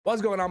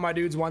What's going on, my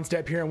dudes?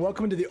 Onestep here, and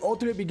welcome to the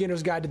ultimate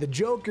beginner's guide to the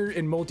Joker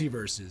in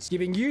MultiVersus,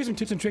 giving you some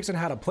tips and tricks on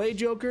how to play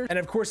Joker, and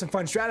of course some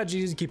fun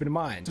strategies to keep in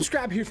mind.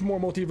 Subscribe here for more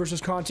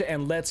MultiVersus content,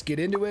 and let's get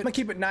into it. I'm gonna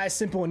keep it nice,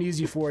 simple, and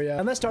easy for you.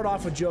 And let's start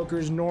off with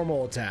Joker's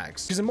normal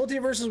attacks, because in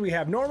MultiVersus we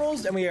have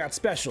normals and we got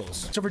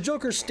specials. So for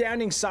Joker's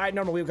standing side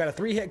normal, we've got a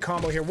 3-hit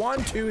combo here.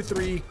 1, 2,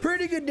 3.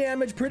 Pretty good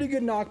damage, pretty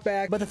good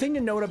knockback. But the thing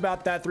to note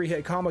about that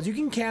 3-hit combo is you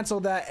can cancel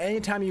that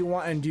anytime you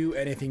want and do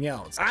anything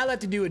else. I like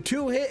to do a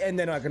 2-hit and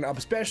then like an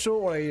up special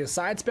or a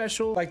side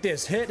special. Like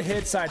this,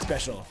 hit, side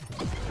special.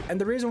 And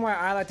the reason why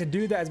I like to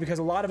do that is because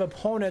a lot of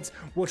opponents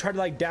will try to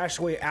like dash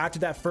away after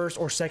that first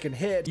or second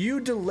hit. You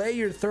delay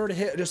your third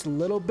hit just a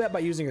little bit by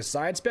using a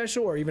side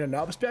special or even an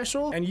up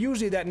special, and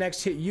usually that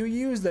next hit you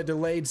use, the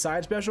delayed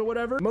side special,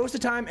 whatever, most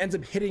of the time ends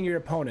up hitting your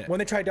opponent. When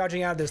they try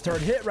dodging out of this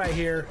third hit right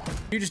here,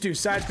 you just do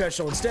side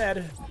special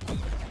instead,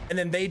 and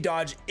then they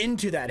dodge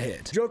into that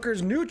hit.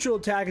 Joker's neutral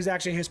attack is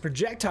actually his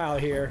projectile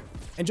here.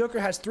 And Joker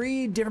has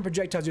 3 different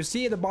projectiles. You'll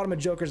see at the bottom of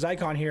Joker's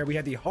icon here, we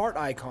have the heart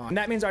icon. And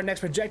that means our next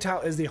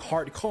projectile is the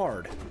heart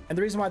card. And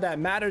the reason why that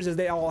matters is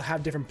they all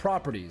have different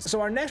properties. So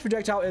our next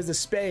projectile is the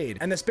spade.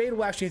 And the spade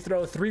will actually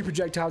throw 3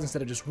 projectiles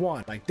instead of just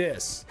 1, like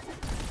this.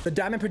 The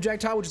diamond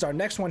projectile, which is our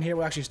next one here,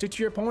 will actually stick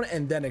to your opponent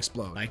and then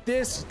explode. Like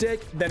this,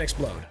 stick, then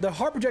explode. The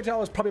heart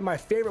projectile is probably my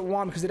favorite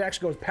one because it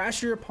actually goes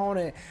past your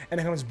opponent and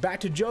it comes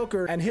back to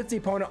Joker and hits the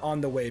opponent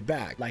on the way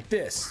back, like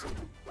this.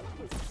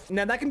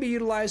 Now that can be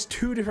utilized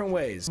 2 different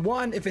ways.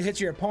 One, if it hits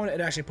your opponent,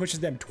 it actually pushes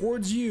them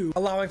towards you,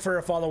 allowing for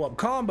a follow-up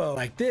combo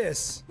like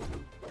this.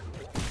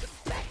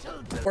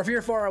 Or if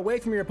you're far away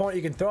from your opponent,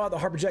 you can throw out the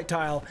heart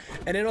projectile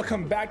and it'll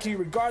come back to you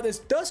regardless,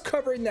 thus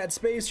covering that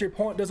space. Your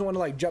opponent doesn't want to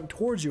like jump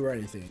towards you or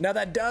anything. Now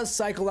that does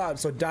cycle out,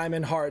 so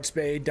diamond, heart,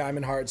 spade,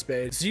 diamond, heart,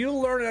 spade. So you'll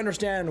learn and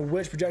understand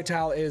which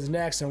projectile is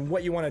next and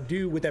what you want to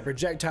do with that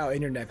projectile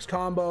in your next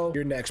combo,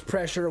 your next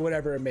pressure,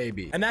 whatever it may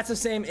be. And that's the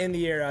same in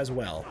the air as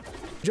well.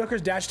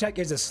 Joker's dash attack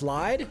is a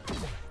slide,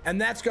 and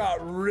that's got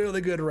really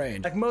good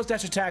range. Like most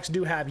dash attacks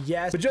do have,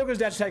 yes, but Joker's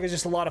dash attack is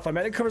just a lot of fun,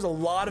 man. It covers a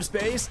lot of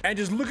space, and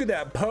just look at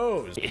that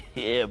pose.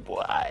 Yeah,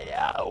 boy,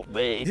 ow,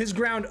 man. His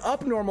ground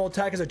up normal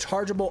attack is a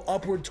chargeable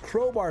upwards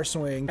crowbar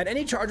swing, and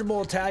any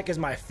chargeable attack is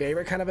my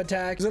favorite kind of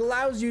attack because it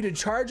allows you to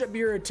charge up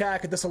your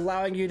attack, thus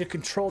allowing you to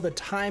control the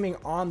timing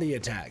on the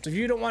attack. So if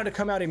you don't want it to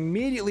come out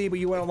immediately, but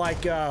you want to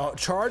like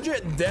charge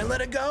it, then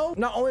let it go,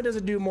 not only does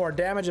it do more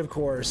damage, of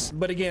course,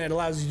 but again, it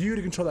allows you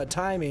to control that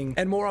timing,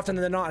 and more often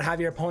than not, have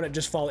your opponent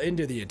just fall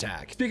into the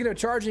attack. Speaking of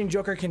charging,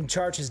 Joker can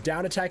charge his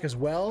down attack as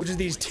well, which is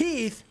these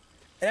teeth.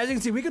 And as you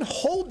can see, we can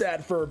hold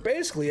that for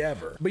basically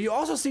ever. But you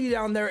also see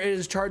down there it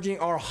is charging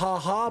our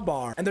ha-ha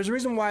bar. And there's a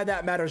reason why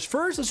that matters.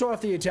 First, let's show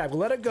off the attack. We'll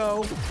let it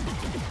go.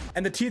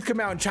 And the teeth come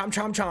out and chomp,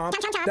 chomp, chomp.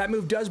 That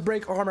move does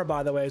break armor,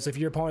 by the way. So if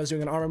your opponent is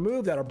doing an armor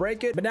move, that'll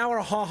break it. But now our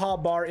ha-ha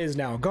bar is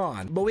now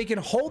gone. But we can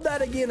hold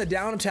that again, the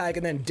down attack,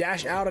 and then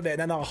dash out of it. And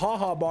then the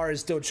ha-ha bar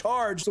is still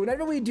charged. So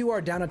whenever we do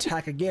our down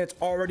attack again, it's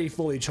already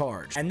fully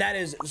charged. And that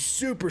is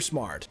super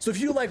smart. So if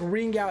you like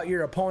ring out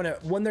your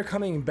opponent when they're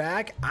coming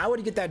back, I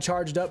would get that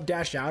charged up,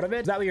 dash out of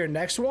it. So that way your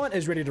next one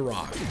is ready to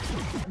rock.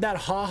 That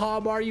ha-ha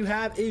bar you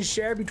have is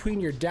shared between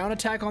your down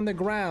attack on the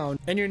ground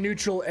and your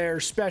neutral air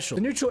special.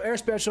 The neutral air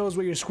special is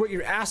where you squirt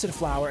your acid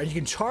flower and you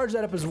can charge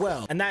that up as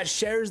well, and that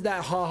shares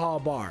that ha-ha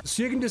bar.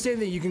 So you can do the same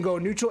thing. You can go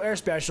neutral air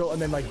special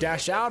and then like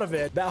dash out of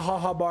it. That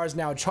ha-ha bar is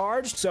now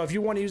charged, so if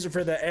you want to use it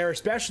for the air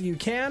special, you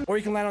can, or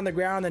you can land on the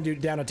ground and do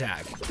down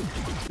attack.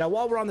 Now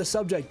while we're on the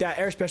subject, that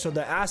air special,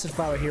 the acid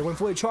flower here, when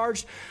fully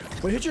charged,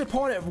 when you hit your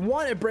opponent,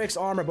 one, it breaks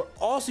armor, but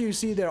also you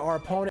see that our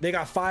opponent, they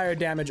got fire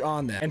damage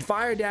on them, and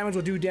fire damage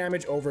will do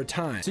damage over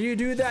time. So you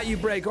do that, you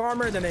break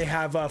armor, then they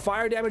have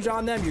fire damage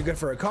on them, you're good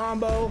for a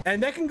combo,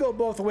 and that can go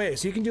both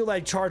ways. So you can do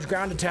like charge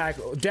ground attack,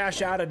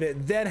 dash out of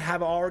it, then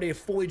have already a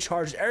fully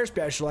charged air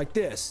special like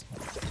this.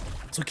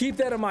 So keep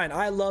that in mind.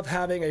 I love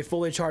having a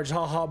fully charged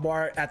ha-ha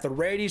bar at the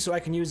ready so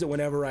I can use it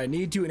whenever I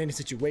need to in any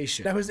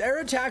situation. Now his air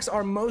attacks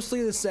are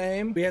mostly the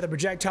same. We have the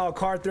projectile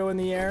card throw in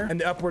the air and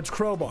the upwards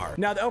crowbar.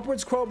 Now the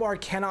upwards crowbar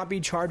cannot be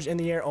charged in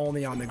the air,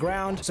 only on the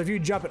ground. So if you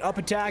jump an up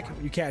attack,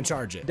 you can't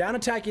charge it. Down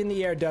attack in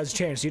the air does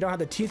change, so you don't have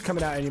the teeth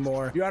coming out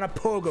anymore. You're on a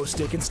pogo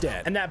stick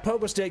instead, and that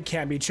pogo stick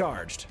can be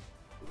charged.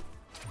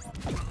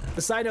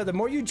 The side note, the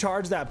more you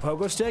charge that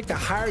pogo stick, the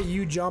higher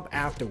you jump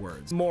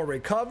afterwards. More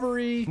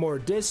recovery, more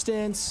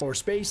distance, more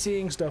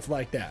spacing, stuff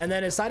like that. And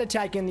then his side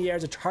attack in the air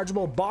is a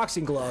chargeable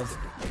boxing glove.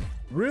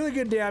 Really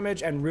good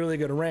damage and really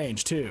good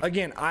range too.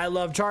 Again, I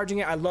love charging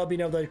it. I love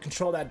being able to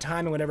control that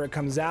timing whenever it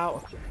comes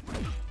out,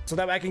 so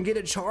that way I can get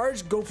it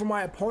charged, go for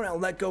my opponent,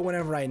 and let go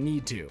whenever I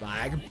need to.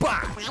 Like,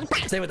 bah!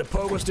 Same with the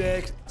pogo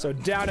stick. So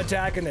down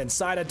attack and then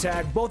side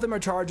attack. Both of them are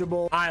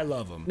chargeable. I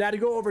love them. Now to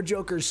go over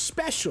Joker's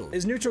special.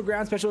 His neutral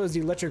ground special is the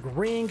electric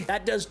ring.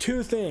 That does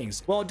 2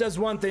 things. Well, it does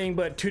one thing,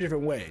 but 2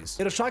 different ways.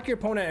 It'll shock your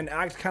opponent and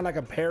act kind of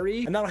like a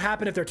parry. And that'll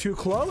happen if they're too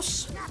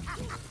close,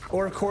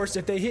 or of course,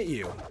 if they hit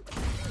you.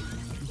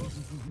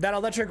 That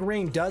electric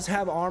ring does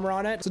have armor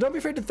on it, so don't be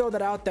afraid to throw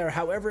that out there.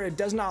 However, it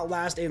does not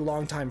last a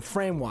long time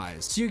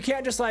frame-wise. So you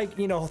can't just like,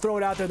 you know, throw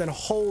it out there, then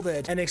hold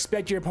it and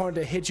expect your opponent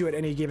to hit you at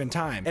any given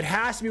time. It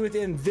has to be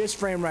within this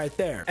frame right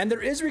there. And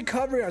there is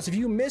recovery on it, so if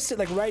you miss it,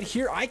 like right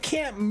here, I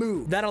can't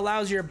move. That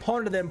allows your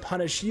opponent to then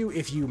punish you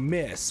if you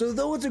miss. So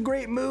though it's a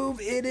great move,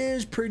 it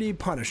is pretty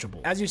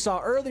punishable. As you saw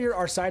earlier,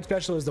 our side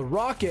special is the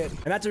rocket,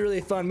 and that's a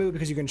really fun move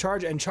because you can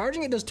charge it, and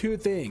charging it does two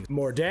things: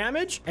 more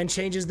damage and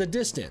changes the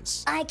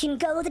distance. I can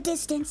go the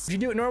distance. If you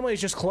do it normally,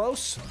 it's just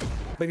close,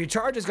 but if you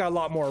charge, it's got a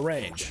lot more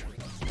range.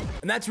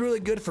 And that's really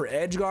good for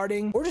edge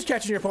guarding or just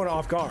catching your opponent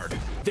off guard.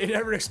 They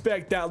never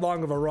expect that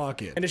long of a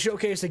rocket. And to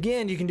showcase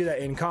again, you can do that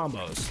in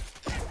combos.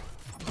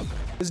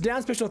 This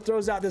down special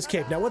throws out this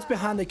cape. Now what's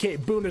behind the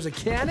cape? Boom, there's a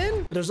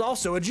cannon. There's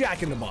also a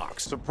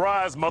jack-in-the-box.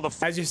 Surprise,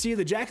 motherfucker. As you see,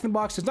 the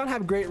jack-in-the-box does not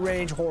have great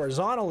range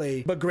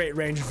horizontally, but great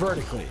range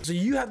vertically. So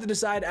you have to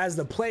decide as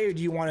the player,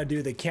 do you want to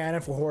do the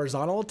cannon for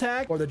horizontal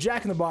attack or the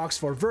jack-in-the-box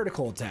for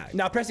vertical attack?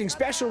 Now pressing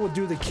special will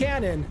do the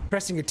cannon,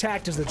 pressing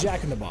attack does the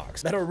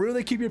jack-in-the-box. That'll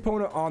really keep your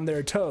opponent on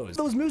their toes.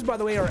 Those moves, by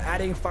the way, are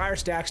adding fire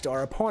stacks to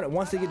our opponent.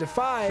 Once they get to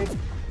 5,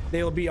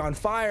 they will be on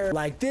fire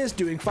like this,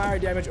 doing fire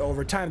damage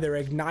over time. They're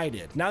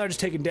ignited. Now they're just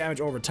taking damage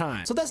over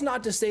time. So that's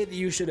not to say that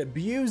you should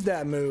abuse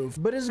that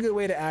move, but it's a good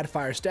way to add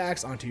fire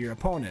stacks onto your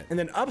opponent. And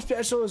then up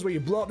special is where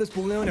you blow up this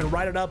balloon and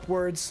ride it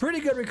upwards.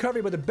 Pretty good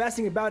recovery, but the best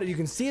thing about it, you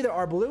can see that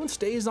our balloon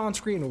stays on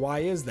screen.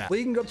 Why is that? Well,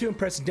 you can go up to and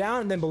press down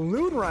and then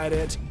balloon ride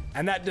it,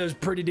 and that does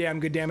pretty damn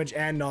good damage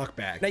and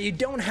knockback. Now you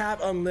don't have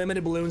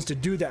unlimited balloons to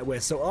do that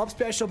with, so up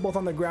special both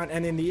on the ground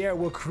and in the air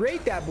will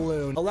create that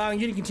balloon, allowing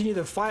you to continue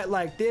to fight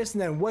like this.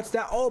 And then what's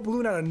that? Oh,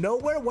 balloon out of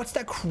nowhere? What's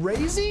that,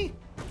 crazy?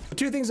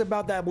 Two things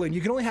about that balloon: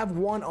 you can only have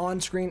one on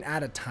screen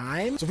at a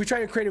time. So if we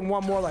try to create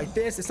one more like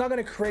this, it's not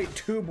going to create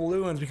 2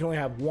 balloons. We can only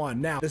have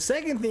one. Now the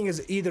second thing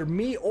is either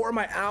me or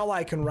my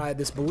ally can ride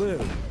this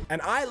balloon,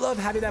 and I love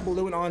having that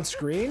balloon on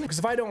screen because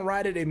if I don't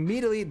ride it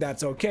immediately,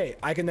 that's okay.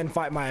 I can then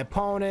fight my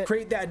opponent,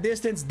 create that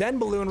distance, then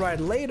balloon ride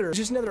later. It's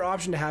just another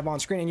option to have on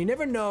screen, and you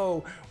never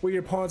know where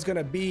your opponent's going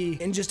to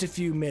be in just a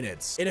few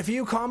minutes. In a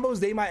few combos,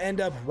 they might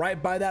end up right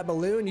by that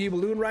balloon. You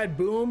balloon ride,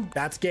 boom,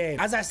 that's game.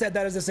 As I said,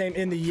 that is the same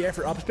in the air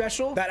for up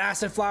special. That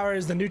acid flower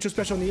is the neutral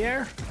special in the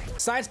air.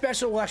 Side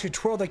special will actually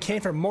twirl the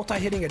cane for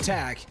multi-hitting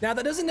attack. Now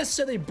that doesn't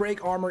necessarily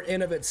break armor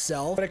in of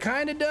itself, but it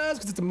kind of does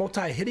because it's a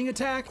multi-hitting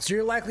attack. So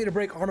you're likely to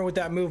break armor with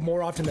that move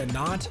more often than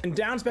not. And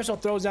down special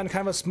throws down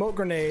kind of a smoke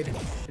grenade,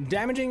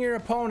 damaging your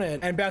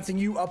opponent and bouncing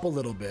you up a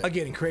little bit.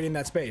 Again, creating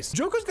that space.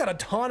 Joker's got a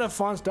ton of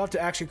fun stuff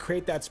to actually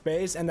create that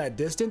space and that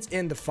distance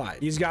in the fight.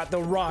 He's got the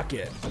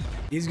rocket.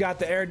 He's got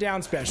the air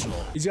down special.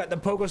 He's got the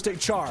pogo stick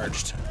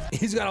charged.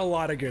 He's got a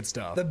lot of good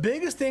stuff. The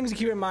biggest things to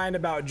keep in mind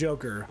about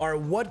Joker are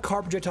what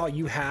car projectile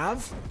you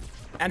have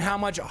and how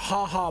much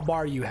haha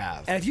bar you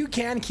have. And if you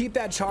can, keep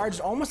that charged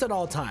almost at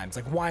all times.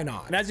 Like, why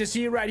not? And as you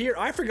see right here,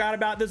 I forgot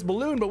about this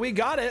balloon, but we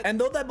got it. And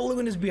though that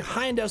balloon is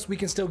behind us, we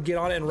can still get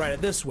on it and ride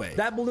it this way.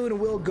 That balloon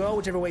will go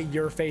whichever way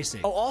you're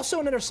facing. Oh, also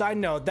another side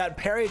note, that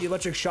parry, the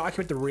electric shock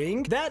with the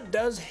ring, that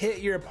does hit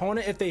your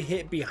opponent if they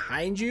hit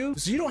behind you.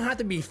 So you don't have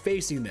to be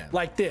facing them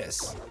like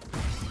this.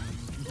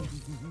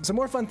 Some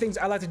more fun things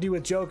I like to do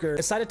with Joker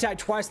is side attack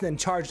twice and then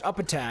charged up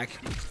attack.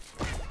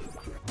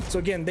 So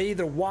again, they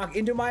either walk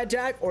into my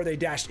attack or they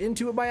dash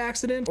into it by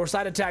accident, or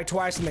side attack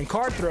twice and then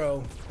card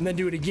throw and then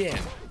do it again.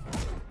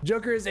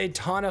 Joker is a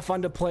ton of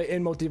fun to play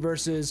in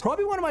MultiVersus.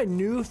 Probably one of my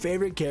new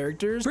favorite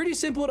characters. Pretty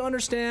simple to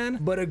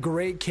understand, but a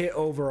great kit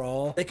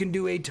overall. They can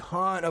do a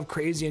ton of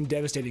crazy and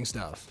devastating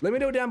stuff. Let me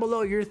know down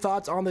below your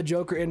thoughts on the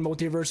Joker in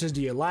MultiVersus.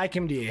 Do you like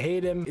him? Do you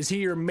hate him? Is he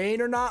your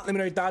main or not? Let me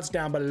know your thoughts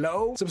down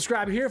below.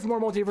 Subscribe here for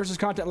more MultiVersus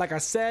content. Like I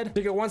said,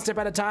 take it one step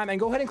at a time and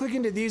go ahead and click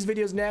into these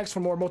videos next for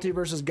more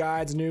MultiVersus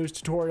guides, news,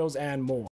 tutorials, and more.